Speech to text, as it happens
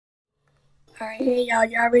Alright, hey y'all,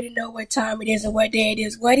 you already know what time it is and what day it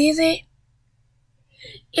is. What is it?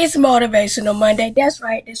 It's Motivational Monday. That's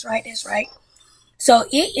right. So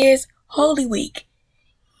it is Holy Week.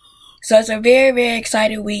 So it's a very, very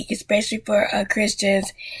exciting week, especially for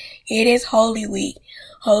Christians. It is Holy Week.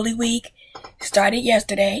 Holy Week started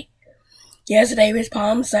yesterday. Yesterday was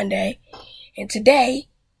Palm Sunday. And today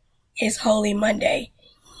is Holy Monday.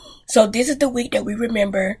 So this is the week that we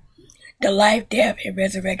remember the life, death, and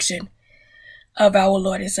resurrection of our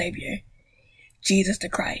Lord and Savior, Jesus the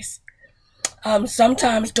Christ.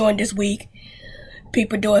 Sometimes during this week,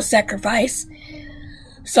 people do a sacrifice.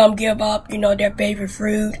 Some give up, their favorite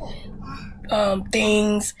fruit,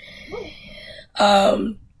 things.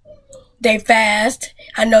 They fast.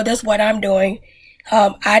 I know that's what I'm doing.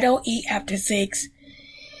 I don't eat after 6.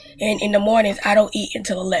 And in the mornings, I don't eat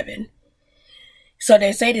until 11. So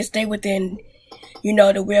they say to stay within,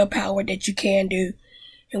 the willpower that you can do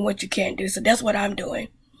and what you can't do. So that's what I'm doing.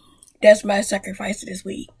 That's my sacrifice this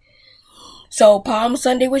week. So Palm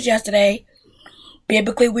Sunday was yesterday.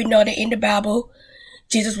 Biblically, we know that in the Bible,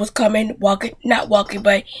 Jesus was not walking,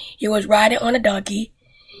 but he was riding on a donkey,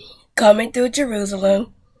 coming through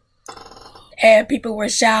Jerusalem. And people were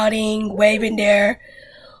shouting, waving their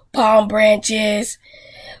palm branches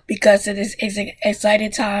because it is an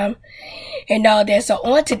exciting time and all that. So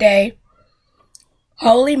on today,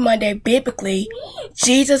 Holy Monday, biblically,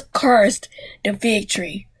 Jesus cursed the fig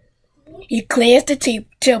tree. He cleansed the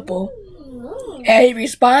temple, and he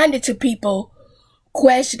responded to people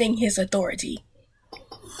questioning his authority.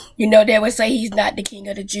 They would say he's not the king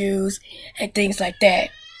of the Jews and things like that.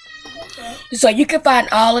 So you can find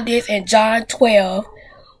all of this in John 12,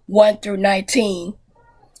 1 through 19,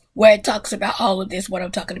 where it talks about all of this, what I'm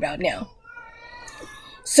talking about now.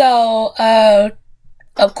 So,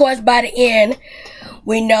 of course, by the end,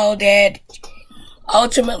 we know that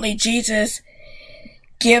ultimately Jesus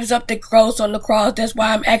gives up the ghost on the cross. That's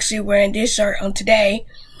why I'm actually wearing this shirt on today,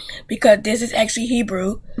 because this is actually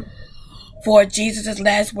Hebrew for Jesus'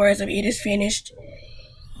 last words of "it is finished."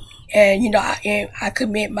 And, I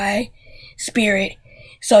commit my spirit.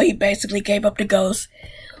 So he basically gave up the ghost,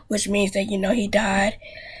 which means that, he died.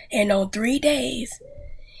 And on 3 days,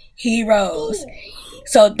 he rose.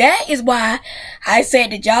 So that is why I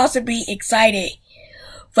said that y'all should be excited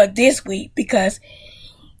for this week, because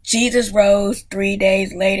Jesus rose 3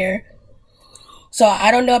 days later. So I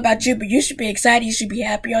don't know about you, but you should be excited. You should be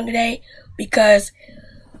happy on today, because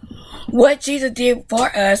what Jesus did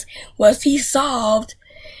for us was he solved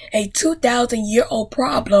a 2,000-year-old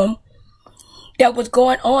problem that was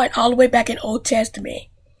going on all the way back in Old Testament.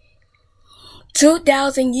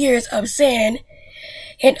 2,000 years of sin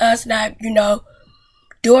and us not,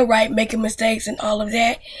 doing right, making mistakes and all of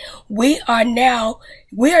that. We are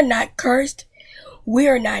not cursed. We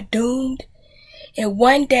are not doomed. And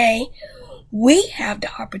one day we have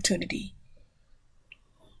the opportunity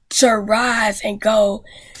to rise and go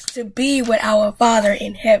to be with our Father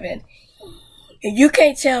in heaven. And you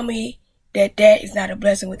can't tell me that that is not a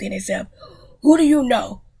blessing within itself. Who do you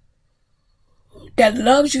know that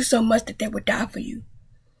loves you so much that they would die for you?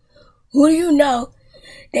 Who do you know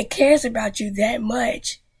that cares about you that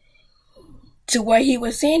much to where he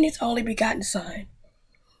was sending his only begotten Son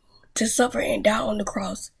to suffer and die on the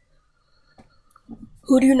cross?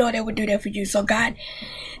 Who do you know that would do that for you? So God,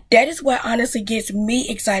 that is what honestly gets me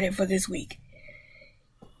excited for this week,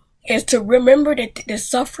 is to remember that the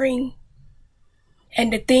suffering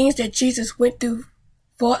and the things that Jesus went through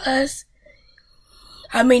for us.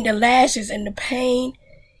 I mean, the lashes and the pain,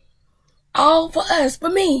 all for us, for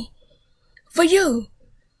me, for you.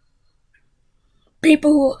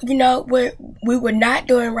 People who, we were not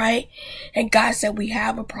doing right, and God said we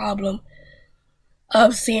have a problem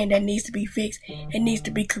of sin that needs to be fixed and needs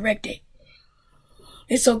to be corrected.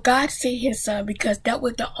 And so God sent his Son, because that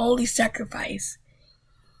was the only sacrifice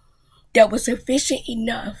that was sufficient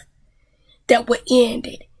enough that would end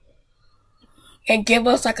it and give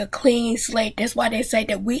us like a clean slate. That's why they say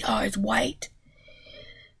that we are as white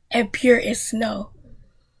and pure as snow,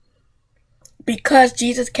 because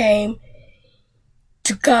Jesus came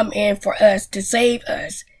to come in for us, to save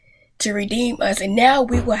us, to redeem us. And now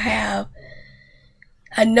we will have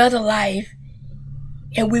another life,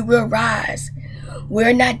 and we will rise.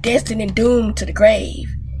 We're not destined and doomed to the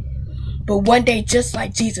grave, but one day, just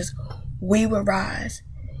like Jesus, we will rise.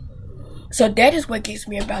 So that is what gets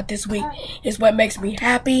me about this week. It's what makes me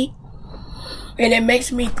happy. And it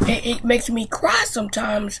makes me cry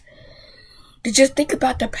sometimes to just think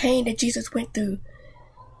about the pain that Jesus went through.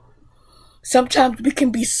 Sometimes we can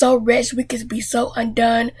be so wretched, we can be so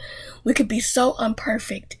undone, we can be so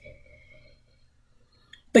imperfect.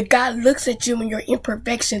 But God looks at you and your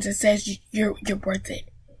imperfections and says you're worth it.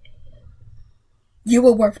 You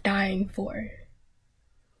were worth dying for.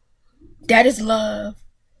 That is love.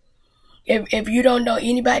 If you don't know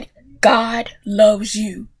anybody, God loves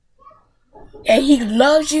you. And He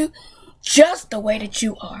loves you just the way that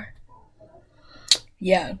you are.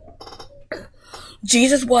 Yeah.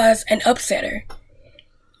 Jesus was an upsetter.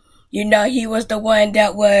 You know, He was the one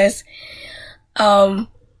that was,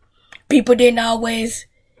 people didn't always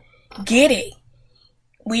get it.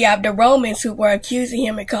 We have the Romans who were accusing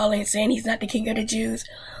Him and calling, saying He's not the King of the Jews,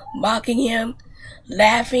 mocking Him,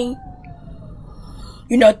 laughing,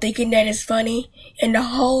 you know, thinking that it's funny. And the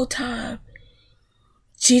whole time,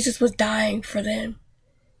 Jesus was dying for them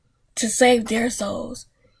to save their souls.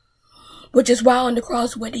 Which is why on the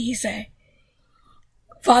cross, what did He say?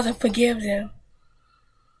 Father, forgive them.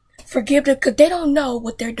 Forgive them, because they don't know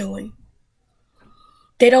what they're doing.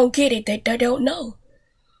 They don't get it. They don't know.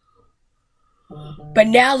 But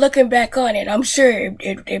now looking back on it, I'm sure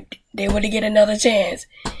if they were to get another chance,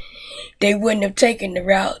 they wouldn't have taken the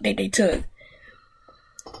route that they took.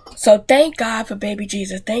 So thank God for baby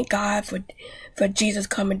Jesus. Thank God for Jesus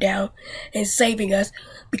coming down and saving us,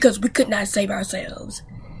 because we could not save ourselves.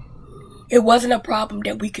 It wasn't a problem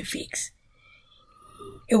that we could fix.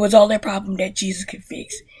 It was only a problem that Jesus could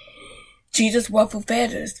fix. Jesus ruffled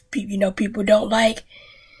feathers. You know, people don't like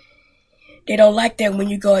that when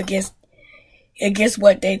you go against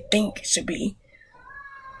what they think should be.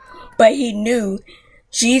 But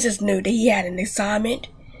Jesus knew that He had an assignment.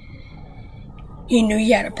 He knew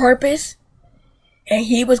He had a purpose, and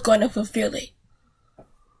He was going to fulfill it.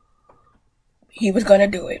 He was going to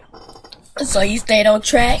do it. So He stayed on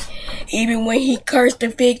track, even when He cursed the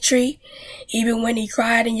fig tree, even when He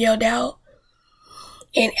cried and yelled out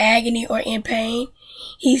in agony or in pain.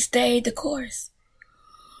 He stayed the course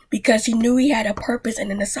because He knew He had a purpose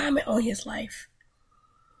and an assignment on His life.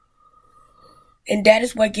 And that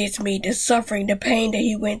is what gets me, the suffering, the pain that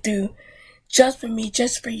He went through, just for me,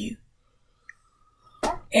 just for you.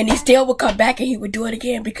 And He still will come back and He would do it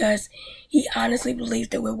again, because He honestly believes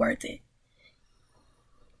that we're worth it.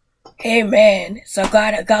 Amen. So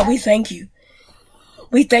God, we thank You.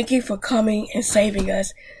 We thank You for coming and saving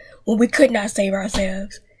us when we could not save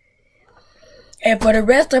ourselves. And for the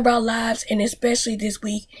rest of our lives, and especially this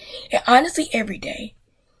week, and honestly every day,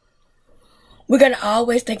 we're going to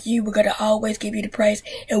always thank You. We're going to always give You the praise.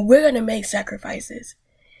 And we're going to make sacrifices.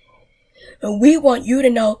 And we want you to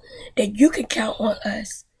know that you can count on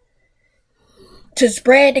us to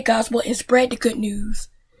spread the gospel and spread the good news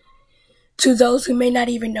to those who may not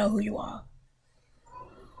even know who You are.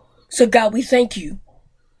 So God, we thank You.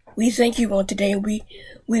 We thank You on today. We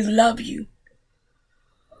love You.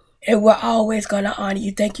 And we're always going to honor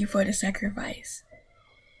You. Thank You for the sacrifice.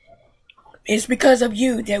 It's because of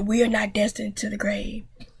You that we are not destined to the grave,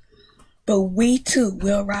 but we too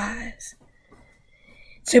will rise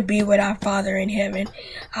to be with our Father in heaven.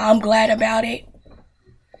 I'm glad about it,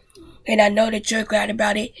 and I know that you're glad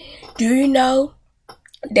about it. Do you know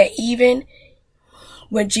that even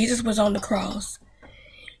when Jesus was on the cross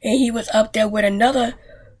and He was up there with another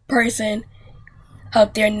person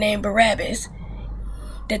up there named Barabbas,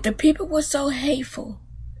 that the people were so hateful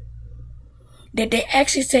that they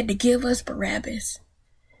actually said to give us Barabbas,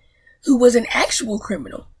 who was an actual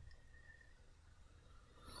criminal,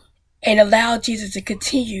 and allowed Jesus to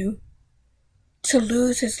continue to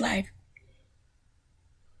lose His life.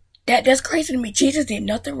 That's crazy to me. Jesus did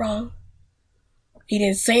nothing wrong. He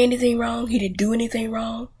didn't say anything wrong. He didn't do anything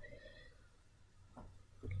wrong.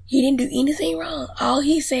 He didn't do anything wrong. All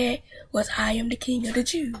He said was, I am the King of the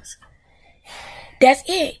Jews. That's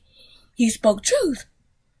it. He spoke truth,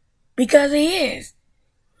 because He is.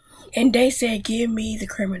 And they said, give me the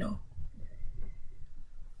criminal.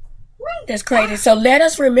 That's crazy. So let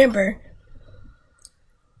us remember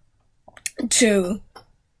to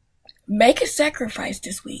make a sacrifice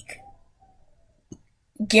this week.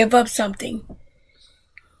 Give up something,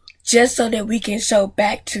 just so that we can show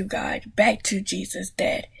back to God, back to Jesus,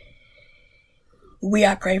 that we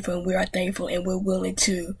are grateful and we are thankful and we're willing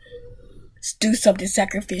to do something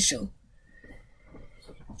sacrificial,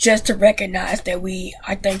 just to recognize that we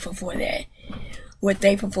are thankful for that. We're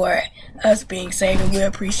thankful for us being saved, and we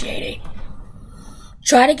appreciate it.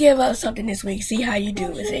 Try to give up something this week. See how you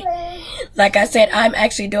do with it. Like I said, I'm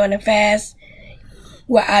actually doing a fast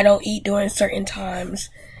where I don't eat during certain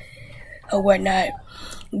times or whatnot.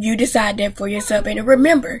 You decide that for yourself. And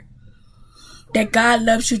remember that God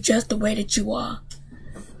loves you just the way that you are.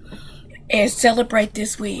 And celebrate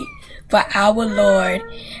this week, for our Lord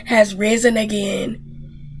has risen again.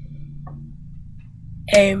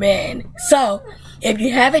 Amen. So, If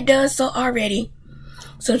you haven't done so already,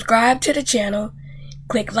 subscribe to the channel,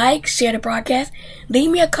 click like, share the broadcast,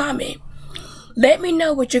 leave me a comment. Let me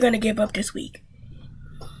know what you're going to give up this week.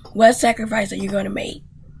 What sacrifice are you going to make?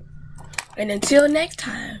 And until next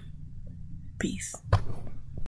time, peace.